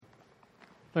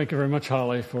Thank you very much,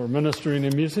 Holly, for ministering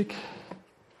in music.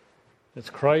 It's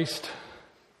Christ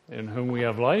in whom we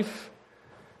have life.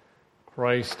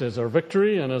 Christ is our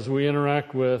victory, and as we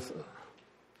interact with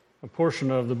a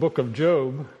portion of the book of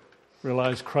Job,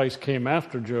 realize Christ came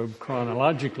after Job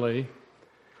chronologically,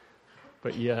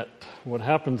 but yet what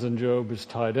happens in Job is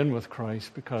tied in with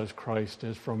Christ because Christ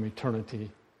is from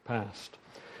eternity past.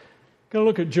 Going to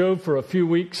look at Job for a few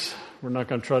weeks. We're not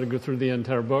going to try to go through the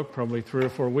entire book, probably 3 or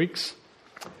 4 weeks.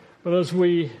 But as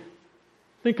we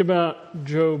think about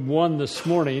Job 1 this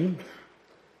morning,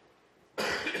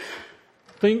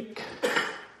 think,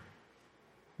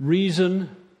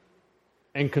 reason,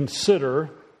 and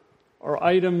consider are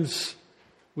items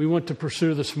we want to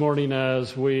pursue this morning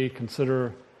as we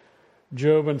consider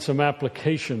Job and some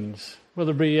applications,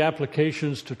 whether it be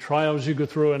applications to trials you go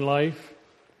through in life,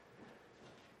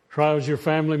 trials your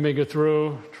family may go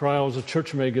through, trials a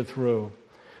church may go through.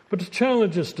 But the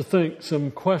challenge is to think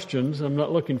some questions. I'm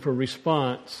not looking for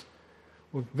response.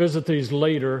 We'll visit these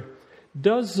later.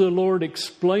 Does the Lord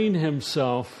explain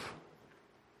himself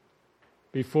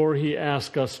before he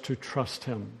asks us to trust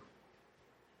him?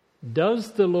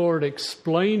 Does the Lord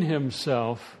explain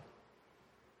himself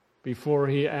before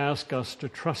he asks us to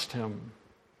trust him?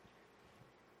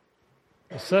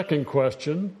 The second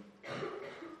question,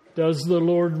 does the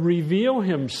Lord reveal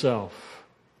himself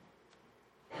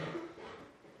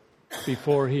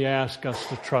before he asks us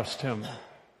to trust him?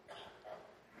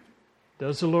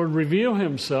 Does the Lord reveal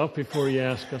himself before he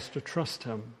asks us to trust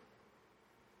him?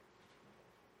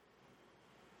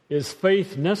 Is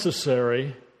faith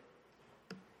necessary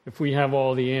if we have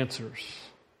all the answers?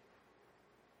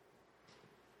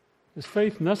 Is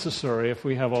faith necessary if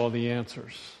we have all the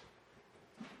answers?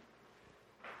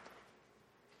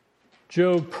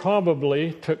 Job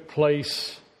probably took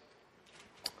place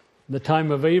in the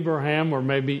time of Abraham, or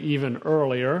maybe even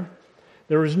earlier.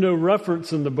 There is no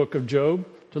reference in the book of Job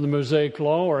to the Mosaic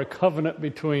Law or a covenant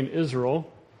between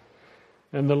Israel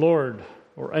and the Lord,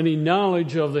 or any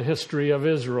knowledge of the history of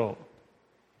Israel.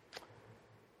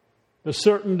 The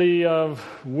certainty of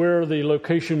where the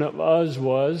location of Uz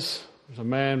was, there's a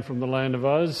man from the land of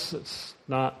Uz, it's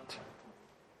not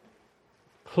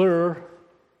clear,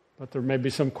 but there may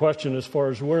be some question as far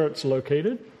as where it's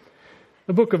located.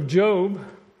 The book of Job,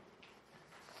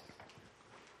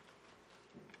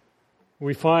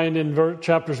 we find in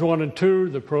chapters 1 and 2,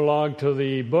 the prologue to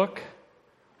the book.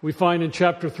 We find in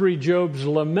chapter 3 Job's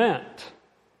lament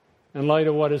in light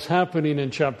of what is happening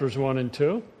in chapters 1 and 2.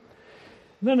 And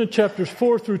then in chapters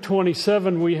 4 through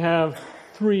 27, we have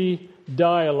 3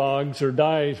 dialogues, or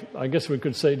I guess we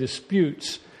could say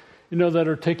disputes, that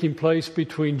are taking place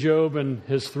between Job and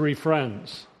his 3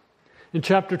 friends. In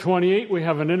chapter 28, we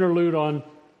have an interlude on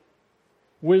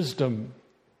wisdom.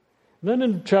 Then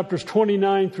in chapters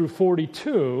 29 through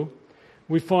 42,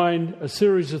 we find a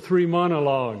series of 3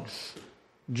 monologues: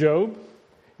 Job,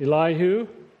 Elihu,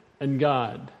 and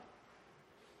God.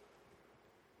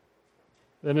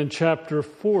 Then in chapter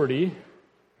 40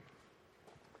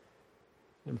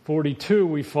 and 42,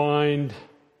 we find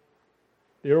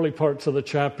the early parts of the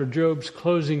chapter, Job's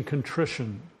closing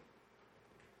contrition.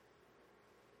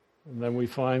 And then we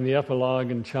find the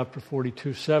epilogue in chapter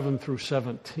 42, 7 through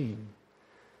 17.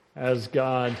 As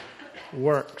God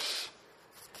works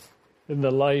in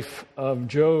the life of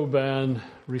Job and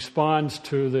responds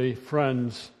to the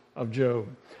friends of Job.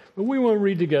 But we want to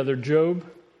read together Job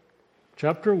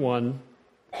chapter 1,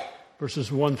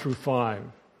 verses 1 through 5.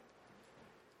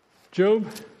 Job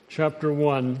chapter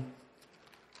 1,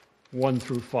 1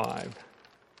 through 5.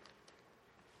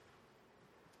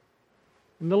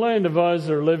 In the land of Uz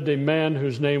there lived a man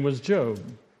whose name was Job.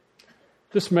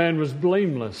 This man was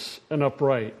blameless and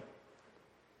upright.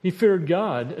 He feared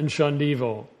God and shunned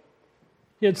evil.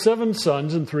 He had 7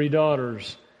 sons and 3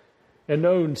 daughters, and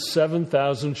owned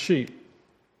 7,000 sheep,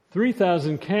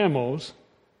 3,000 camels,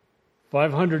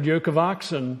 500 yoke of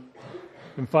oxen,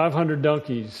 and 500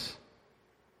 donkeys,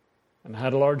 and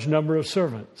had a large number of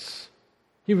servants.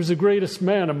 He was the greatest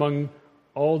man among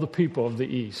all the people of the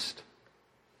East.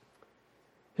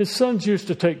 His sons used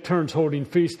to take turns holding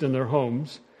feast in their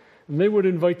homes, and they would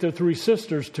invite their 3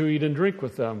 sisters to eat and drink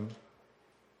with them.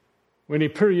 When a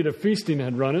period of feasting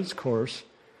had run its course,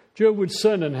 Job would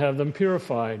send and have them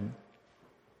purified.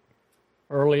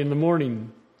 Early in the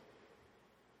morning,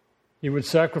 he would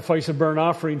sacrifice a burnt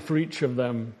offering for each of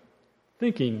them,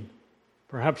 thinking,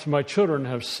 perhaps my children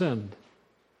have sinned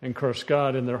and cursed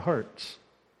God in their hearts.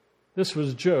 This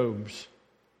was Job's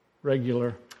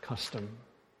regular custom.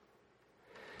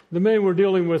 The man we're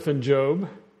dealing with in Job,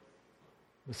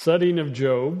 the setting of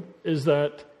Job, is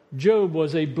that Job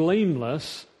was a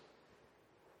blameless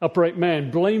upright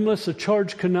man, blameless, a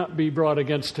charge could not be brought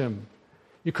against him.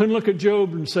 You couldn't look at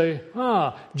Job and say,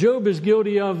 Job is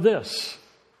guilty of this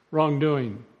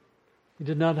wrongdoing. He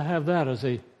did not have that as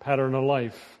a pattern of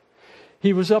life.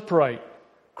 He was upright,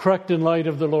 correct in light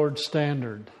of the Lord's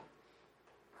standard.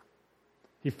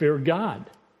 He feared God,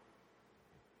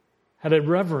 had a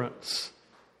reverence,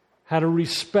 had a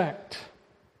respect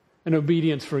and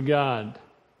obedience for God.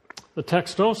 The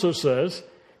text also says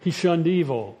he shunned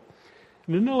evil.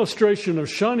 And an illustration of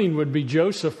shunning would be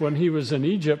Joseph when he was in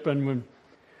Egypt, and when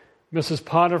Mrs.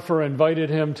 Potiphar invited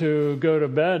him to go to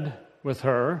bed with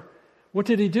her, what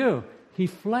did he do? He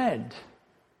fled.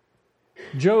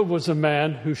 Job was a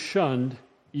man who shunned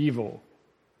evil.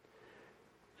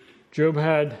 Job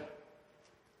had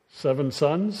 7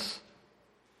 sons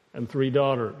and 3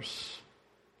 daughters.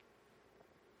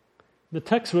 The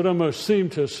text would almost seem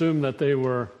to assume that they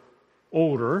were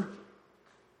older.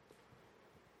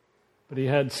 But he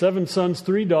had 7 sons,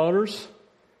 3 daughters.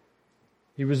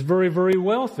 He was very, very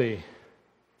wealthy.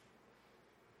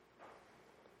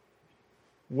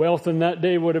 Wealth in that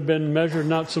day would have been measured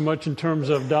not so much in terms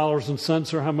of dollars and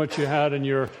cents or how much you had in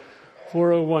your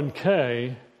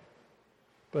 401k,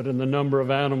 but in the number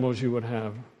of animals you would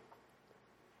have.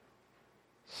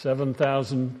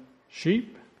 7,000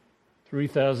 sheep,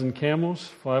 3,000 camels,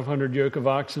 500 yoke of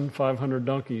oxen, 500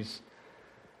 donkeys.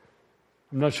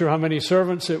 I'm not sure how many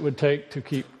servants it would take to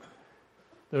keep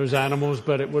those animals,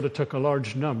 but it would have took a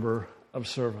large number of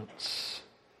servants.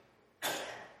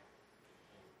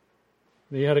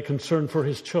 He had a concern for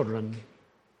his children.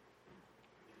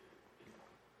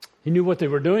 He knew what they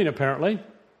were doing, apparently.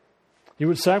 He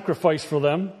would sacrifice for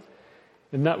them,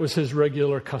 and that was his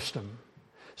regular custom.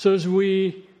 So as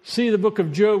we see the book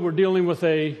of Job, we're dealing with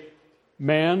a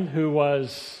man who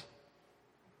was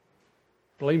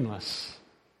blameless,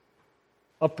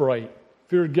 upright,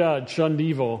 feared God, shunned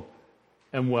evil,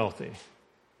 and wealthy.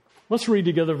 Let's read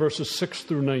together verses 6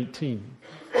 through 19.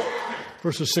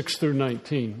 Verses 6 through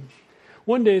 19.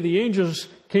 One day the angels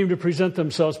came to present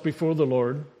themselves before the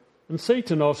Lord, and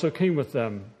Satan also came with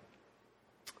them.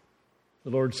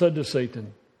 The Lord said to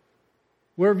Satan,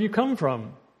 "Where have you come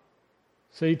from?"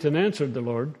 Satan answered the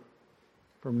Lord,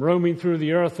 "From roaming through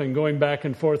the earth and going back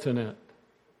and forth in it."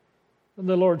 And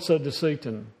the Lord said to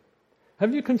Satan,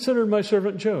 "Have you considered my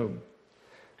servant Job?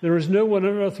 There is no one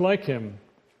on earth like him.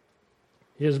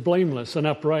 He is blameless and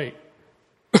upright.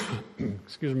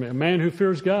 A man who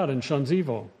fears God and shuns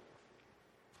evil."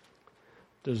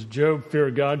 "Does Job fear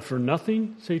God for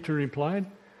nothing?" Satan replied.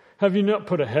 "Have you not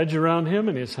put a hedge around him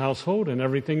and his household and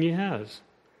everything he has?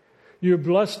 You have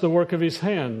blessed the work of his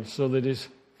hands, so that his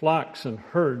flocks and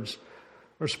herds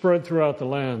are spread throughout the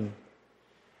land.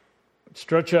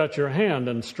 Stretch out your hand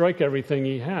and strike everything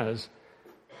he has.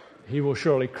 He will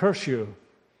surely curse you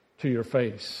to your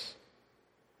face."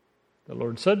 The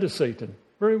Lord said to Satan,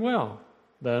 "Very well,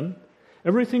 then.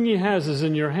 Everything he has is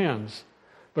in your hands,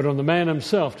 but on the man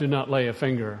himself do not lay a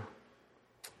finger."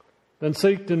 Then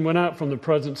Satan went out from the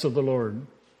presence of the Lord.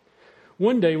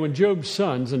 One day when Job's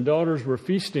sons and daughters were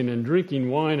feasting and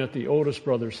drinking wine at the oldest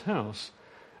brother's house,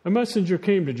 a messenger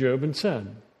came to Job and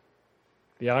said,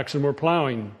 "The oxen were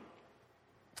plowing,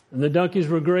 and the donkeys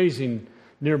were grazing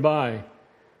nearby.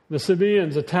 The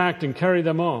Sabaeans attacked and carried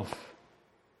them off.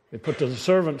 They put the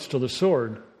servants to the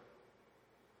sword,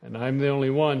 and I'm the only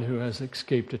one who has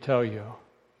escaped to tell you."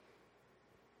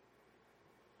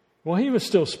 While he was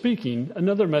still speaking,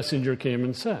 another messenger came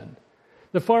and said,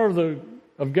 "The fire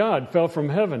of God fell from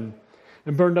heaven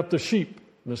and burned up the sheep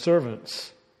and the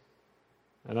servants,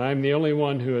 and I'm the only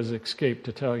one who has escaped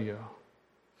to tell you."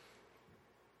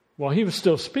 While he was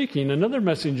still speaking, another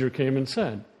messenger came and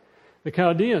said, "The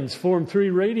Chaldeans formed 3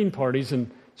 raiding parties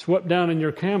and swept down in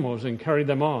your camels and carried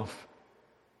them off.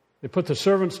 They put the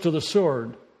servants to the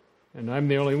sword, and I'm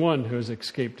the only one who has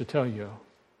escaped to tell you."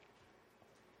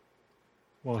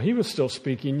 While he was still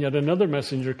speaking, yet another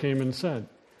messenger came and said,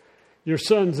 "Your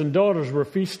sons and daughters were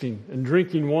feasting and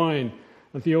drinking wine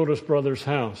at the oldest brother's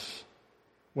house,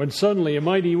 when suddenly a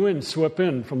mighty wind swept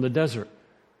in from the desert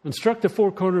and struck the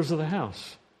 4 corners of the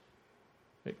house.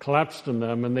 It collapsed on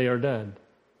them, and they are dead.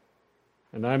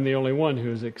 And I'm the only one who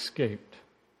has escaped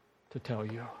to tell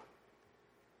you."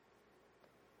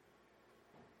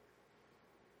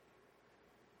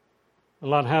 A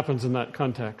lot happens in that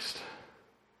context.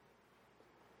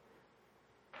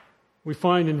 We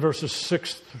find in verses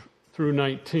 6 through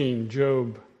 19,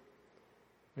 Job,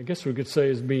 I guess we could say,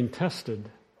 is being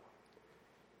tested.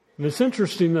 And it's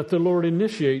interesting that the Lord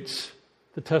initiates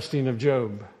the testing of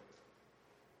Job.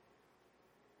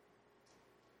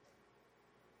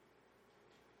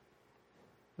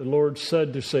 the Lord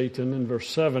said to Satan in verse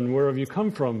 7, "Where have you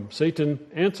come from?" Satan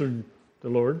answered the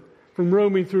Lord, "From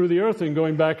roaming through the earth and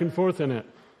going back and forth in it."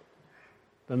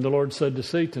 Then the Lord said to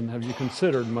Satan, "Have you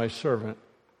considered my servant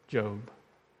Job?"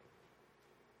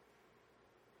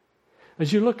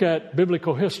 As you look at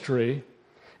biblical history,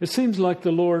 it seems like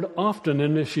the Lord often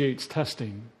initiates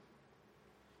testing.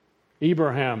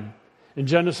 Abraham, in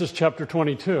Genesis chapter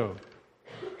 22,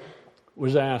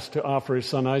 was asked to offer his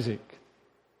son Isaac.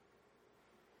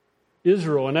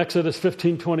 Israel, in Exodus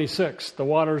 15:26, the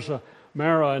waters of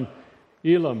Marah and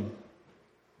Elam,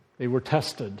 they were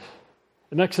tested.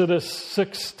 In Exodus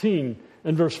 16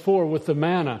 and verse 4, with the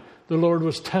manna, the Lord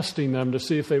was testing them to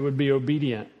see if they would be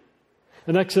obedient.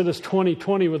 In Exodus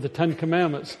 20:20, with the Ten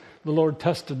Commandments, the Lord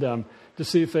tested them to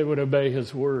see if they would obey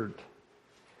His word.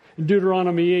 In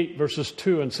Deuteronomy 8, verses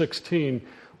 2 and 16,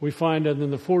 we find that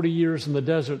in the 40 years in the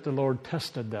desert, the Lord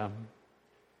tested them.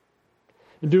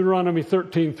 In Deuteronomy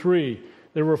 13:3,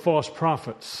 there were false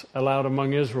prophets allowed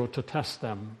among Israel to test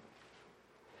them.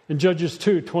 In Judges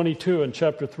 2:22 and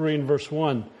chapter 3 and verse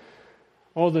 1,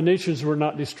 all the nations were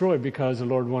not destroyed because the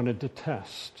Lord wanted to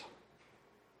test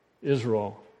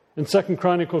Israel. In 2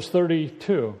 Chronicles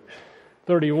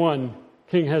 32:31,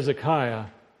 King Hezekiah,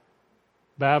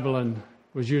 Babylon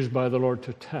was used by the Lord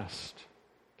to test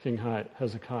King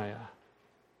Hezekiah.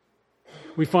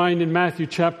 We find in Matthew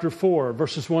chapter 4,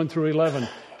 verses 1 through 11,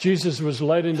 Jesus was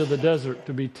led into the desert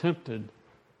to be tempted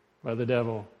by the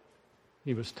devil.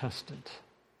 He was tested.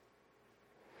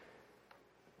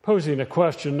 Posing a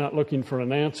question, not looking for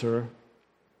an answer,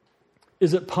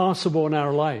 is it possible in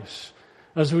our lives,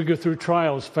 as we go through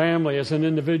trials, family, as an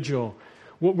individual,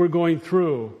 what we're going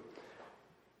through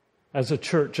as a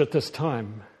church at this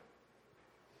time,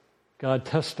 God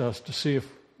tests us to see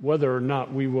whether or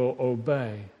not we will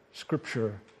obey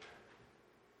Scripture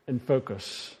and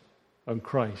focus on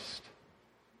Christ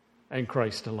and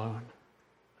Christ alone.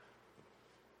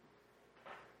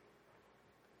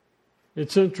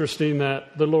 It's interesting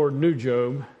that the Lord knew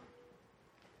Job.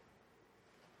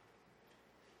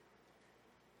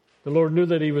 The Lord knew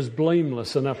that he was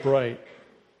blameless and upright.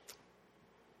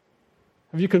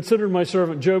 Have you considered my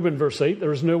servant Job in verse 8?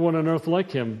 There is no one on earth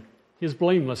like him. He is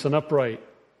blameless and upright,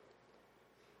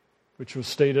 which was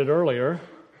stated earlier.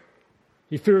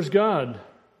 He fears God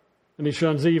and he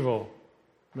shuns evil.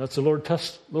 And that's the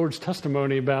Lord's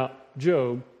testimony about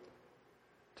Job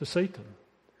to Satan.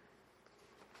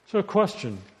 So a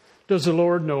question, does the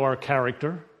Lord know our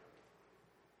character,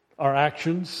 our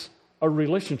actions, our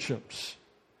relationships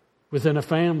within a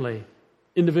family,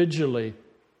 individually,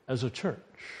 as a church?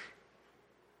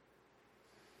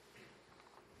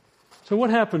 So what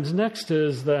happens next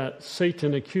is that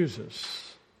Satan accuses.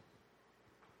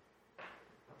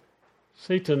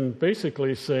 Satan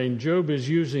basically saying Job is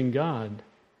using God,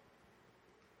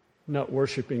 not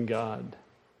worshiping God.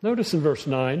 Notice in verse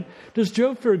 9, does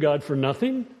Job fear God for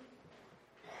nothing?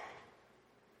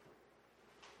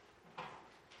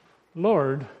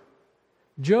 Lord,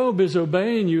 Job is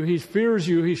obeying you. He fears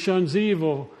you. He shuns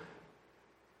evil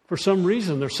for some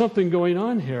reason. There's something going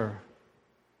on here.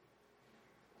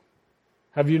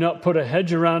 Have you not put a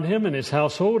hedge around him and his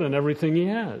household and everything he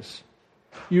has?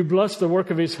 You bless the work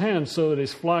of his hands so that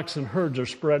his flocks and herds are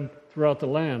spread throughout the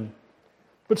land.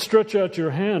 But stretch out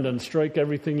your hand and strike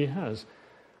everything he has,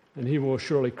 and he will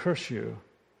surely curse you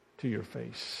to your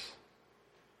face.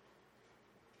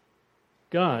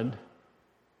 God,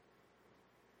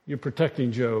 you're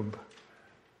protecting Job.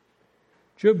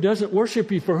 Job doesn't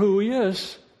worship you for who he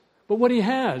is, but what he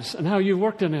has and how you've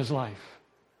worked in his life.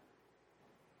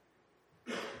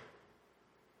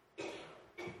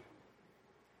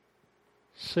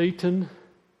 Satan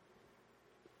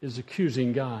is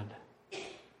accusing God.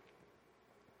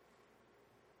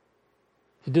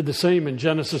 He did the same in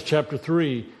Genesis chapter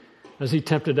 3. As he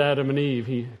tempted Adam and Eve,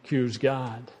 he accused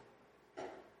God,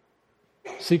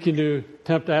 seeking to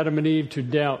tempt Adam and Eve to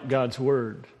doubt God's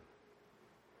word.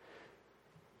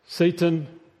 Satan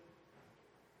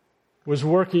was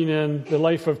working in the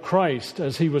life of Christ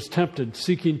as he was tempted,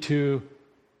 seeking to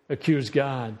accuse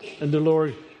God and the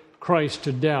Lord Christ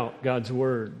to doubt God's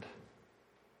word.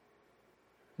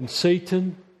 And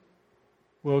Satan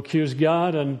will accuse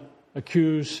God and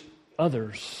accuse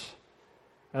others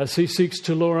as he seeks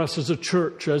to lure us as a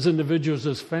church, as individuals,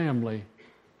 as family,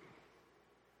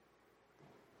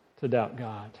 to doubt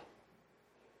God,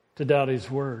 to doubt His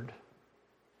word.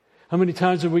 How many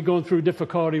times have we gone through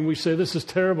difficulty and we say, this is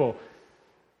terrible?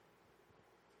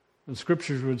 And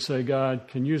scriptures would say, God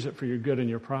can use it for your good and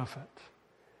your profit.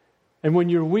 And when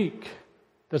you're weak,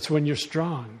 that's when you're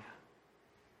strong.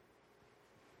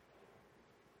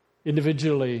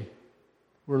 Individually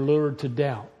We're lured to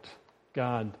doubt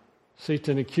God.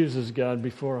 Satan accuses God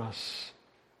before us.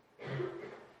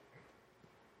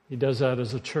 He does that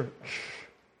as a church.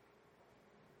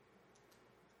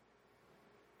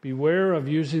 Beware of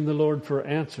using the Lord for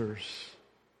answers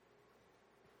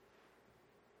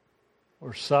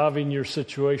or solving your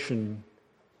situation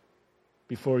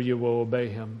before you will obey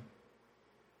Him.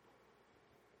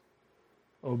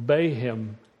 Obey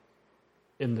Him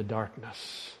in the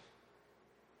darkness.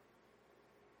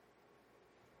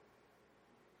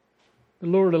 The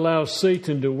Lord allows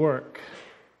Satan to work,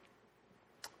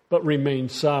 but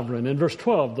remains sovereign. In verse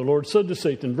 12, the Lord said to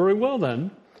Satan, "Very well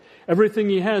then, everything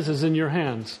he has is in your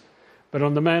hands, but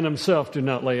on the man himself do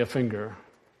not lay a finger."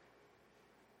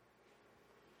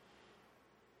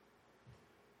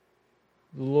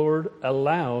 The Lord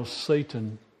allows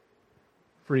Satan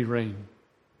free rein.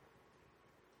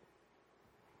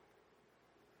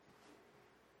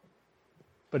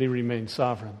 But he remains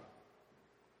sovereign.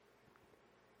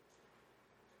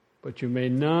 But you may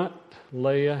not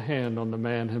lay a hand on the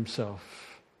man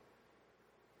himself.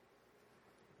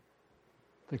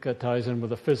 I think that ties in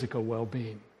with a physical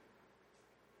well-being.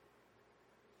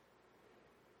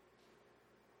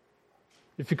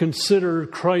 If you consider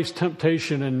Christ's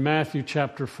temptation in Matthew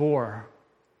chapter 4,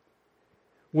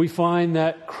 we find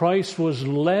that Christ was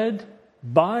led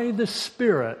by the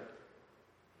Spirit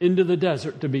into the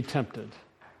desert to be tempted.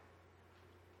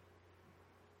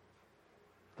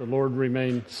 The Lord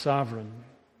remained sovereign.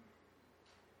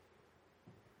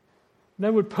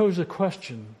 That would pose a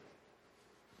question.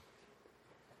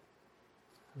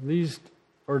 These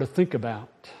are to think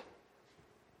about.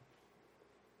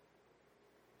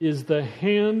 Is the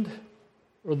hand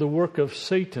or the work of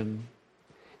Satan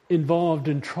involved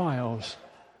in trials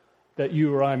that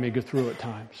you or I may go through at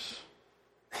times?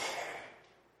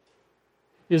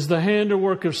 Is the hand or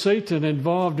work of Satan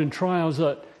involved in trials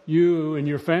that you and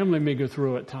your family may go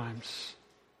through at times?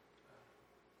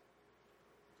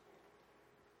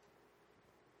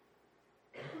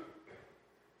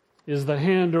 Is the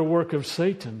hand or work of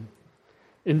Satan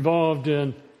involved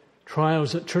in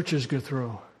trials that churches go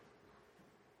through?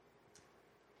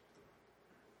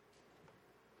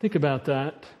 Think about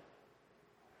that.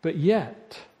 But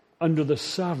yet, under the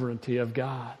sovereignty of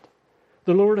God,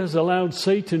 the Lord has allowed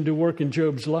Satan to work in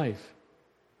Job's life,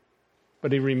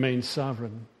 but he remains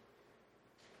sovereign.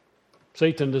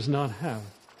 Satan does not have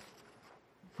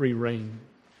free rein.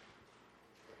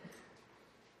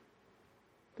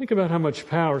 Think about how much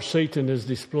power Satan is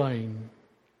displaying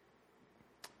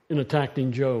in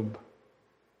attacking Job.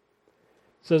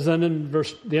 It says then in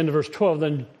the end of verse 12,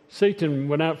 then Satan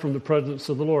went out from the presence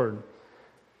of the Lord.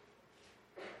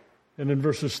 And in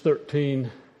verses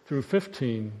 13 through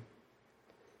 15,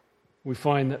 we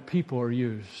find that people are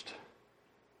used.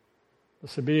 The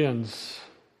Sabaeans,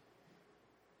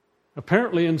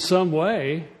 apparently in some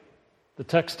way, the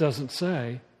text doesn't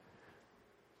say,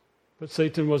 but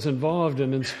Satan was involved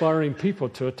in inspiring people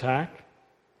to attack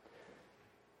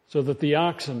so that the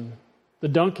oxen, the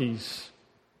donkeys,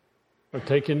 are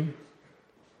taken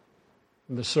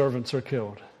and the servants are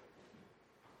killed.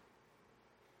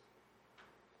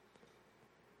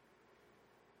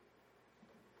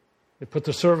 They put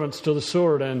the servants to the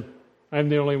sword, and I'm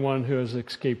the only one who has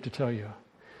escaped to tell you.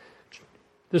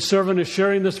 This servant is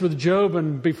sharing this with Job,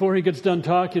 and before he gets done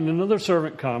talking, another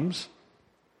servant comes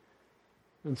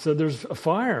and said, "There's a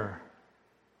fire."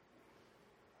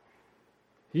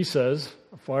 He says,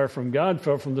 "A fire from God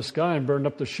fell from the sky and burned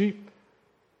up the sheep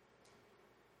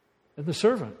and the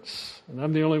servants, and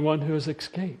I'm the only one who has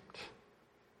escaped."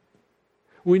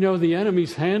 We know the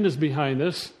enemy's hand is behind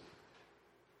this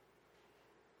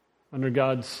under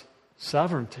God's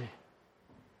sovereignty.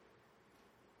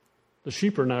 The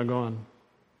sheep are now gone,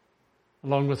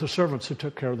 along with the servants who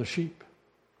took care of the sheep.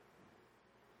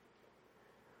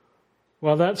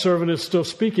 While that servant is still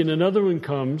speaking, another one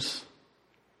comes.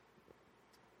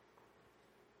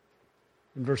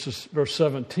 In verse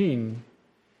 17,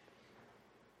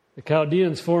 the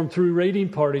Chaldeans formed 3 raiding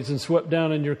parties and swept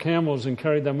down on your camels and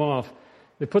carried them off.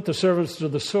 They put the servants to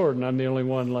the sword, and I'm the only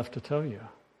one left to tell you.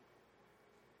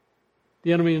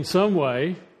 The enemy in some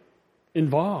way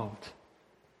involved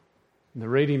in the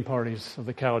raiding parties of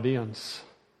the Chaldeans.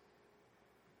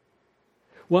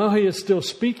 While he is still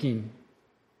speaking,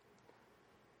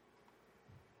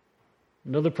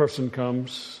 another person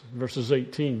comes, verses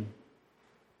 18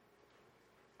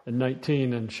 and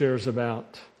 19, and shares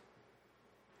about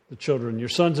the children. Your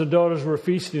sons and daughters were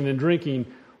feasting and drinking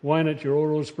wine at your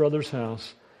oldest brother's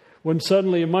house, when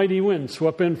suddenly a mighty wind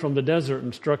swept in from the desert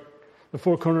and struck the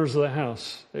 4 corners of the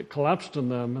house. It collapsed on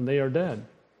them, and they are dead.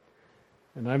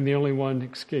 And I'm the only one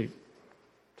escaped.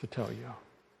 to tell you.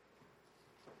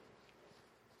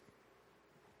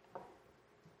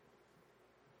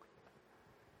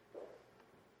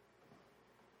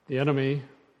 The enemy,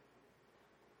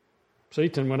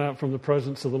 Satan, went out from the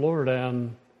presence of the Lord,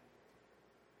 and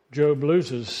Job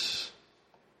loses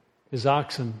his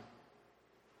oxen,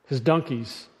 his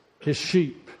donkeys, his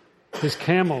sheep, his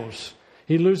camels.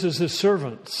 He loses his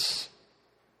servants.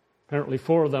 Apparently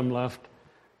 4 of them left,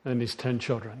 and his 10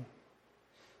 children.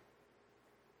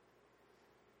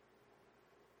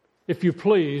 If you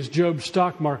please, Job's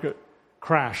stock market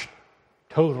crashed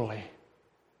totally.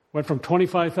 Went from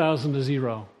 25,000 to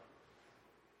 0.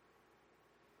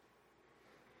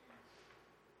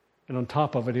 And on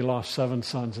top of it, he lost 7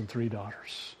 sons and 3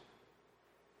 daughters.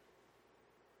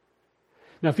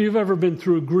 Now, if you've ever been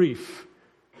through grief,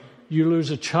 you lose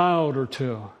a child or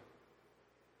 2.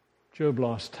 Job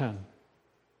lost 10 at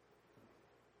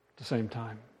the same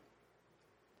time.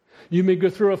 You may go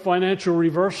through a financial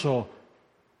reversal,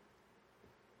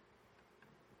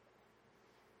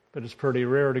 but it's pretty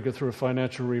rare to go through a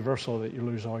financial reversal that you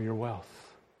lose all your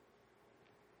wealth.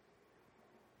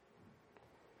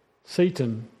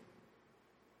 Satan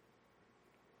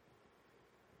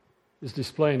is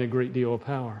displaying a great deal of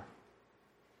power.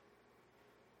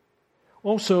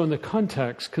 Also, in the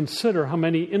context, consider how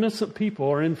many innocent people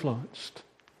are influenced,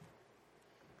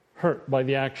 hurt by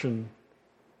the action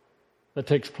that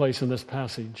takes place in this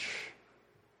passage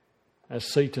as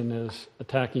Satan is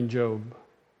attacking Job.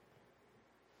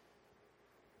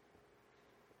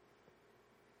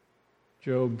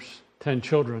 Job's 10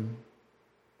 children,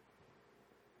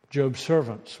 Job's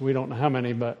servants, we don't know how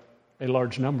many, but a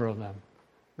large number of them,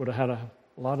 would have had a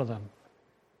lot of them.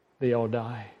 They all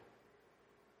die.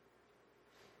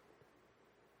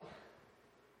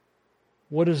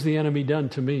 What has the enemy done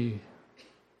to me?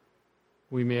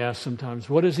 We may ask sometimes,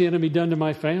 what has the enemy done to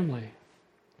my family?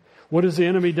 What has the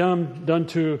enemy done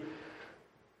to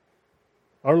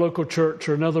our local church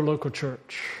or another local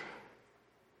church?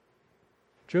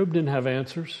 Job didn't have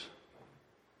answers.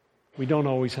 We don't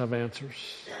always have answers.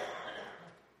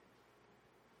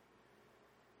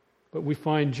 But we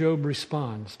find Job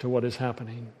responds to what is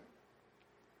happening.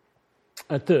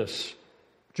 At this,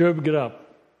 Job got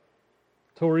up,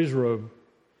 tore his robe,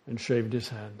 and shaved his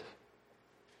head.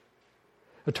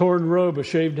 A torn robe, a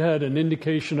shaved head, an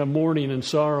indication of mourning and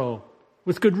sorrow,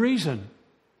 with good reason.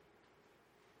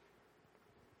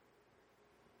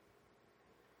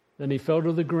 Then he fell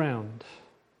to the ground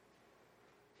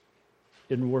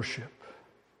in worship.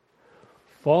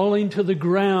 Falling to the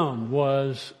ground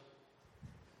was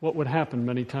what would happen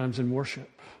many times in worship.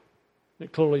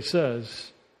 It clearly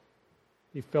says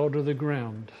he fell to the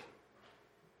ground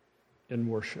in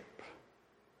worship.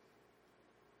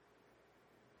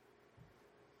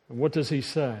 And what does he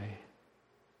say?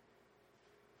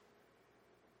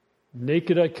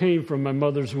 Naked I came from my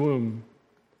mother's womb,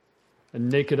 and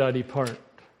naked I depart.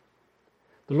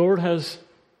 The Lord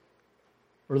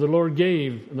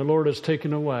gave, and the Lord has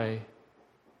taken away.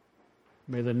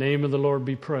 May the name of the Lord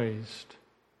be praised.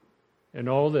 In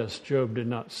all this, Job did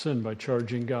not sin by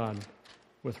charging God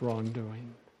with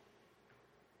wrongdoing.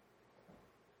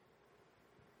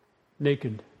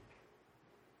 Naked.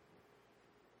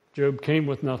 Job came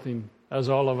with nothing, as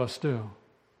all of us do.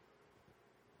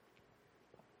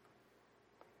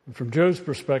 And from Job's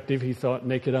perspective, he thought,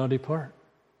 naked I'll depart.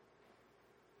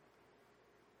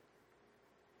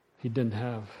 He didn't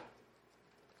have.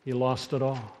 He lost it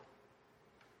all.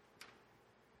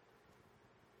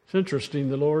 It's interesting,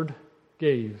 the Lord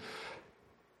gave.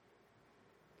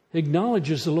 He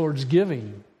acknowledges the Lord's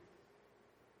giving.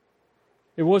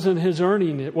 It wasn't his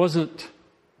earning. It wasn't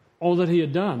all that he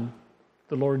had done.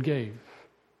 The Lord gave.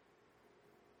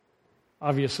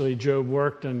 Obviously, Job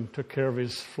worked and took care of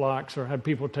his flocks or had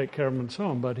people take care of him and so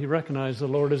on, but he recognized the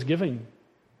Lord is giving.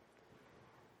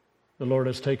 The Lord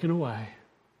has taken away.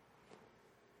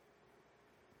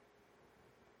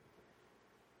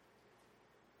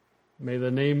 May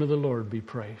the name of the Lord be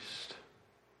praised.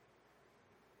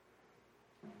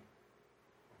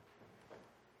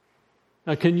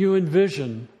 Now, can you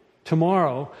envision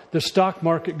tomorrow the stock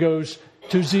market goes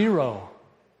to 0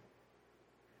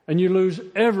 and you lose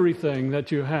everything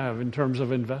that you have in terms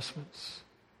of investments?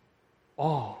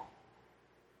 All.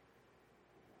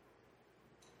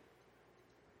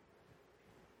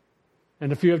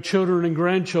 And if you have children and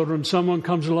grandchildren, someone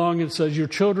comes along and says, your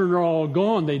children are all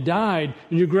gone, they died,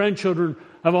 and your grandchildren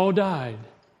have all died.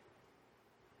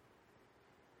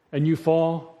 And you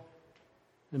fall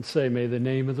and say, may the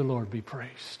name of the Lord be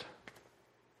praised.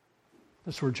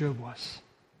 That's where Job was.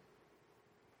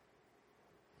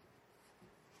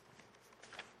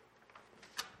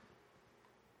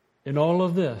 In all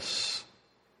of this,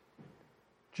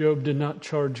 Job did not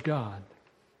charge God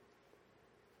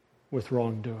with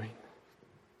wrongdoing.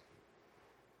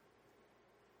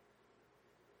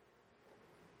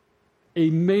 A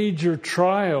major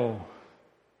trial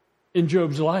in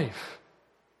Job's life.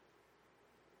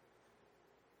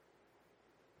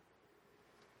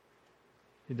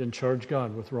 He didn't charge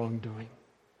God with wrongdoing.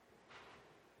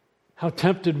 How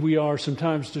tempted we are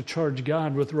sometimes to charge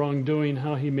God with wrongdoing,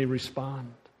 how He may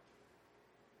respond.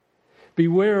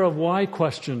 Beware of why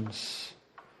questions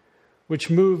which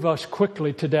move us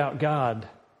quickly to doubt God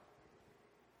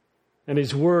and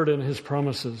His Word and His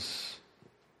promises.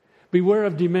 Beware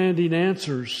of demanding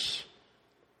answers,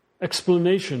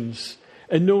 explanations,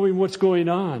 and knowing what's going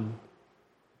on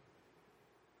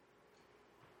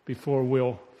before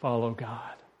we'll follow God.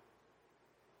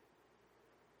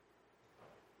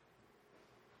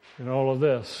 In all of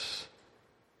this,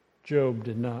 Job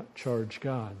did not charge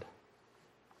God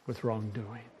with wrongdoing.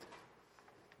 I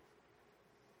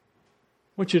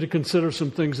want you to consider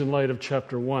some things in light of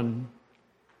chapter 1.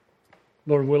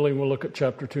 Lord willing, we'll look at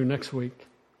chapter 2 next week.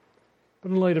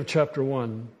 But in light of chapter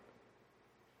 1,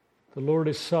 the Lord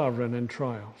is sovereign in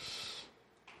trials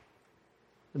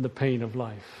and the pain of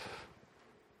life.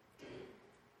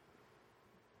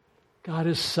 God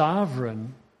is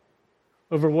sovereign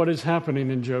over what is happening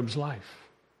in Job's life.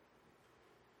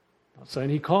 Not saying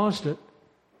He caused it,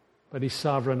 but He's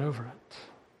sovereign over it.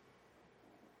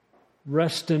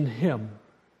 Rest in Him,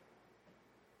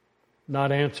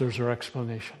 not answers or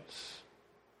explanations.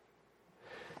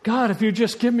 God, if you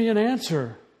just give me an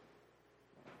answer.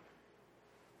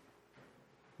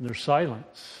 And there's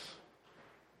silence.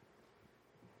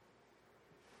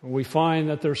 And we find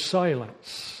that there's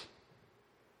silence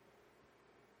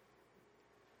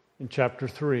in chapter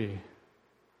 3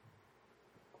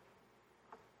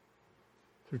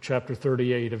 through chapter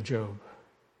 38 of Job.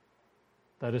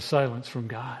 That is silence from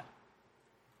God.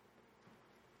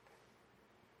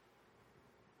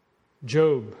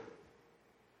 Job,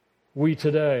 we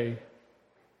today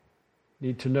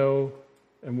need to know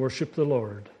and worship the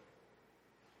Lord,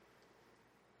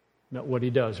 not what He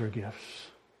does or gifts.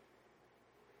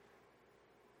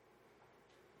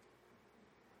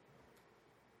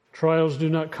 Trials do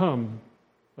not come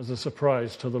as a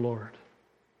surprise to the Lord.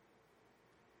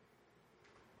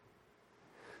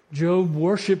 Job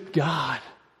worshiped God.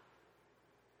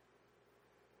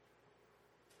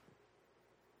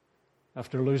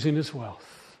 After losing his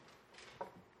wealth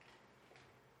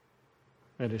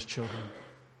and his children.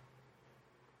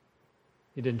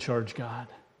 He didn't charge God.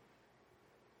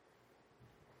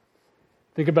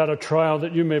 Think about a trial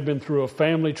that you may have been through, a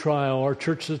family trial or a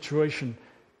church situation.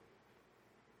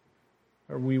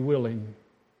 Are we willing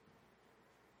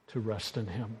to rest in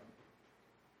Him?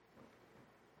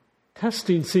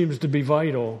 Testing seems to be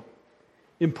vital,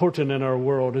 important in our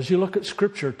world. As you look at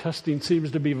Scripture, testing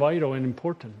seems to be vital and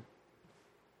important.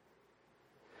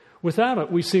 Without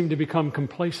it, we seem to become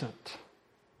complacent.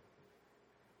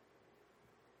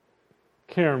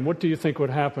 Karen, what do you think would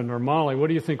happen? Or Molly, what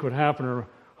do you think would happen? Or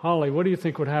Holly, what do you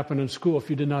think would happen in school if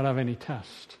you did not have any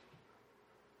test?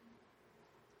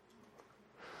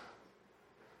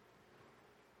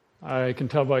 I can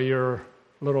tell by your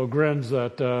little grins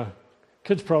that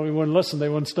kids probably wouldn't listen, they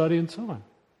wouldn't study, and so on.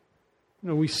 You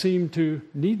know, we seem to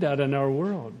need that in our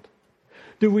world.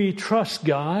 Do we trust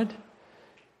God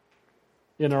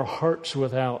in our hearts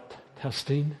without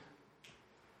testing?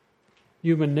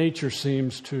 Human nature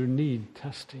seems to need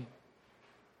testing.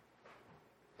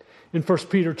 In 1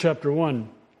 Peter chapter 1,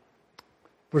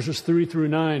 verses 3 through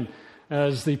 9,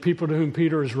 as the people to whom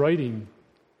Peter is writing,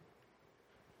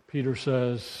 Peter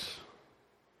says,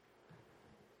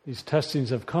 these testings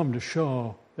have come to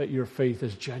show that your faith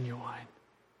is genuine.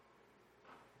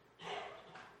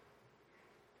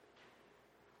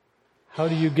 How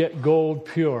do you get gold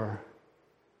pure?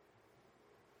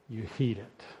 You heat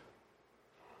it.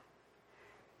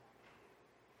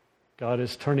 God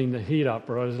is turning the heat up,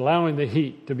 or is allowing the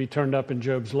heat to be turned up in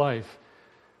Job's life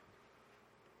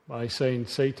by saying,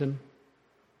 Satan,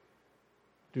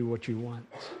 do what you want.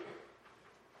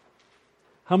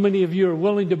 How many of you are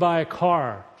willing to buy a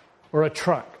car or a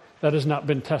truck that has not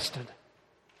been tested?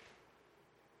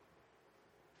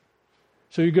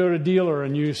 So you go to a dealer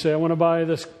and you say, I want to buy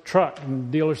this truck. And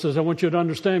the dealer says, I want you to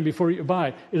understand before you buy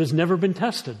it, it has never been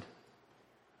tested.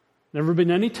 Never been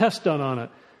any test done on it.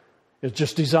 It's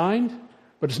just designed,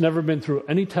 but it's never been through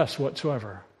any test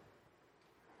whatsoever.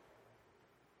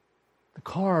 The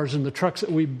cars and the trucks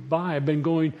that we buy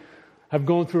have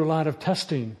gone through a lot of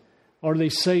testing. Are they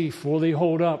safe? Will they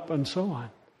hold up? And so on.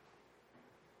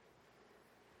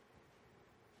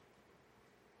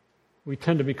 we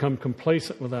tend to become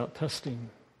complacent without testing.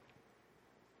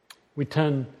 We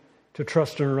tend to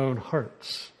trust in our own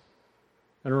hearts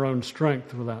and our own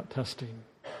strength without testing.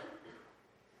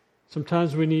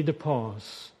 Sometimes we need to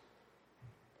pause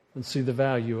and see the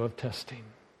value of testing.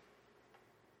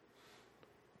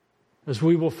 As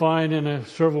we will find in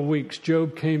several weeks,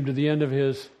 Job came to the end of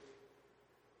his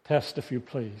test, if you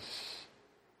please,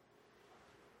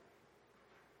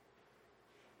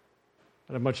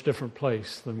 at a much different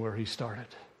place than where he started.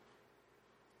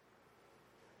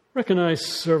 Recognize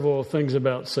several things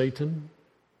about Satan.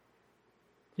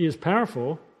 He is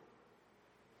powerful,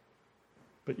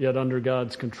 but yet under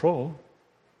God's control.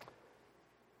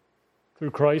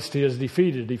 Through Christ he is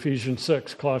defeated, Ephesians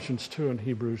 6, Colossians 2, and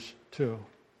Hebrews 2.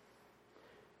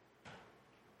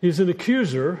 He's an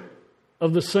accuser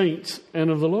of the saints and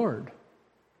of the Lord.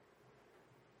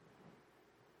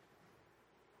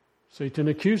 Satan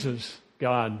accuses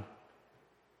God.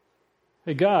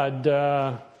 Hey, God,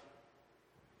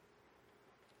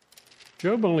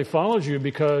 Job only follows you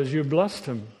because you blessed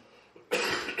him.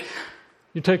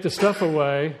 You take the stuff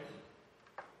away,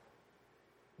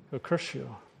 he'll curse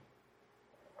you.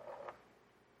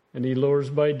 And he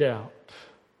lures by doubt.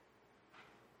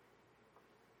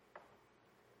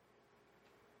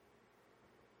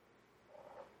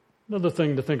 Another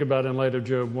thing to think about in light of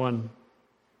Job 1.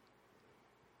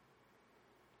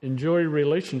 Enjoy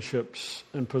relationships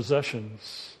and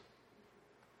possessions,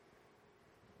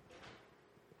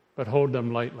 but hold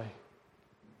them lightly.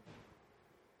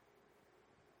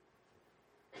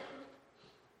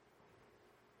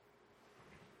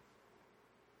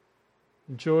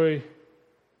 Enjoy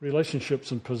relationships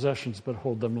and possessions, but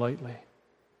hold them lightly.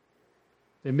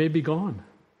 They may be gone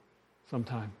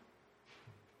sometime.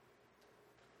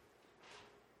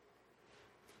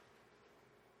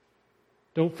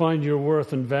 Don't find your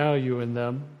worth and value in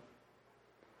them,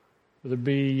 whether it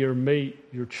be your mate,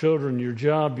 your children, your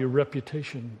job, your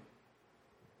reputation.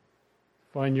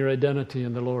 Find your identity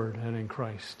in the Lord and in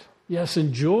Christ. Yes,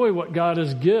 enjoy what God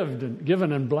has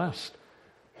given and blessed,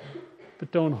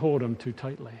 but don't hold them too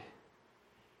tightly.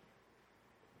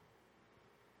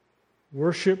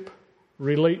 Worship,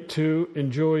 relate to,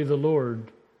 enjoy the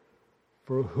Lord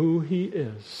for who He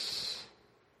is.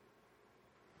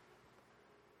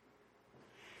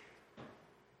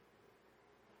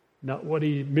 Not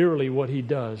merely what He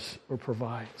does or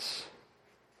provides.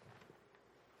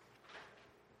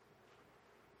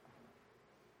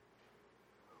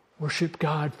 Worship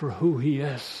God for who He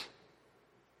is.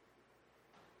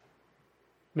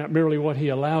 Not merely what He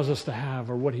allows us to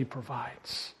have or what He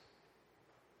provides.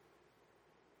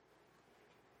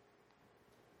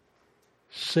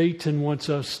 Satan wants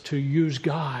us to use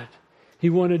God. He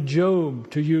wanted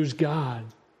Job to use God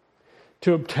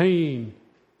to obtain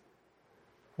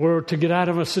or to get out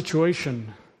of a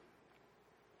situation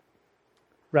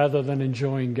rather than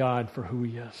enjoying God for who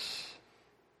He is.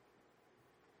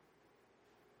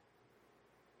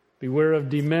 Beware of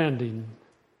demanding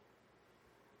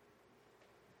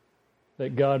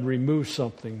that God remove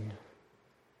something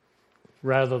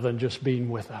rather than just being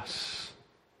with us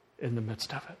in the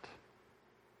midst of it.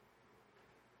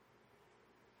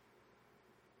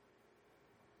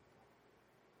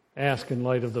 Ask in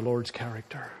light of the Lord's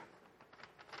character.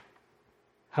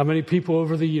 How many people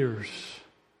over the years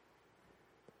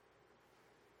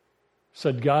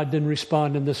said, God didn't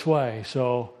respond in this way,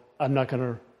 so I'm not going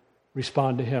to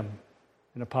respond to Him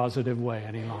in a positive way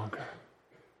any longer.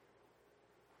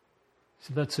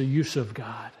 So that's a use of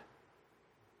God.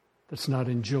 That's not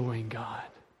enjoying God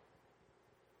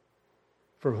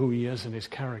for who He is and His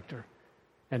character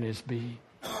and His being.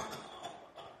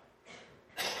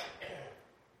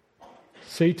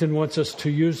 Satan wants us to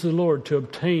use the Lord to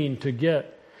obtain, to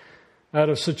get out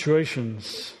of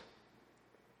situations.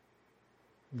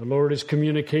 The Lord is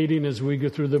communicating as we go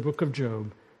through the book of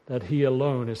Job that He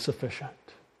alone is sufficient.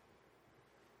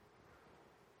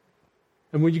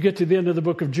 And when you get to the end of the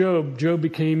book of Job, Job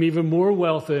became even more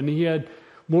wealthy and he had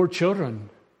more children.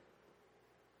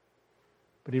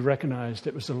 But he recognized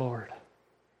it was the Lord.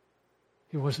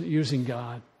 He wasn't using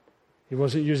God. He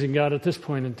wasn't using God at this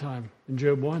point in time in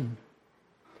Job 1.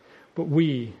 But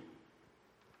we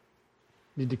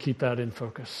need to keep that in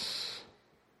focus.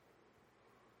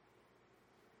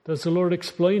 Does the Lord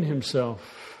explain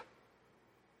Himself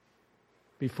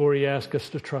before He asks us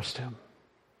to trust Him?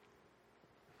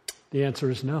 The answer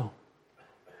is no.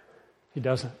 He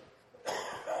doesn't.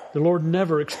 The Lord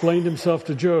never explained Himself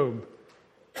to Job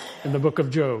in the book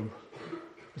of Job.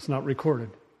 It's not recorded.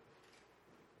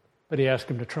 But He asked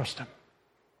him to trust Him.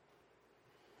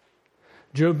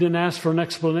 Job didn't ask for an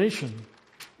explanation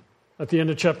At the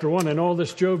end of chapter 1, in all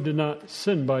this Job did not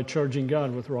sin by charging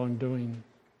God with wrongdoing.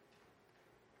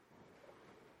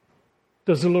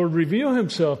 Does the Lord reveal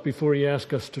himself before he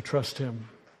asks us to trust him?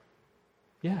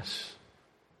 Yes.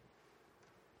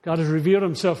 God has revealed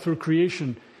himself through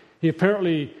creation. He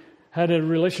apparently had a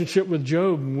relationship with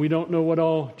Job, and we don't know what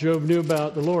all Job knew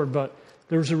about the Lord, but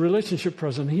there was a relationship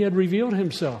present. He had revealed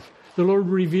himself. The Lord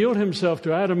revealed himself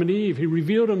to Adam and Eve. He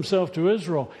revealed himself to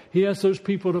Israel. He asked those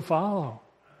people to follow.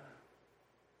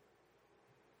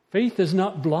 Faith is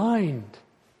not blind.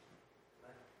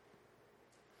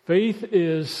 Faith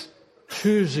is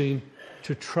choosing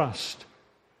to trust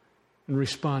and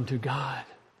respond to God,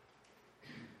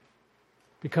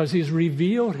 because he's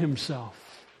revealed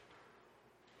himself.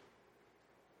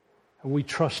 And we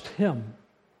trust him.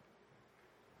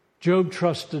 Job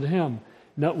trusted him,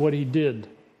 not what he did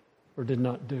or did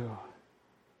not do.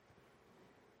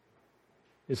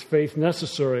 Is faith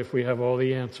necessary if we have all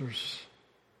the answers?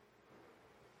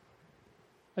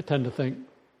 I tend to think,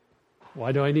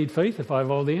 why do I need faith if I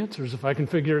have all the answers, if I can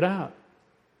figure it out?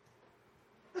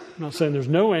 I'm not saying there's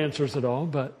no answers at all,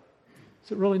 but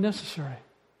is it really necessary?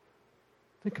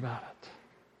 Think about it.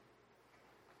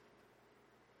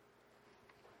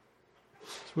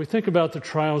 So we think about the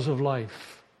trials of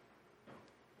life,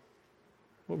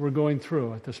 what we're going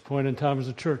through at this point in time as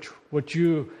a church, what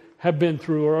you have been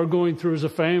through or are going through as a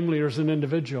family or as an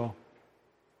individual.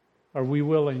 Are we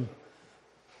willing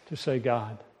to say,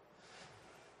 God,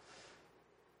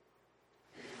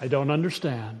 I don't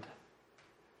understand.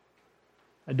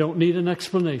 I don't need an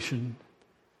explanation.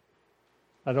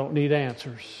 I don't need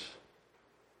answers,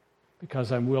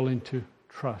 because I'm willing to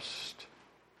trust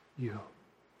you.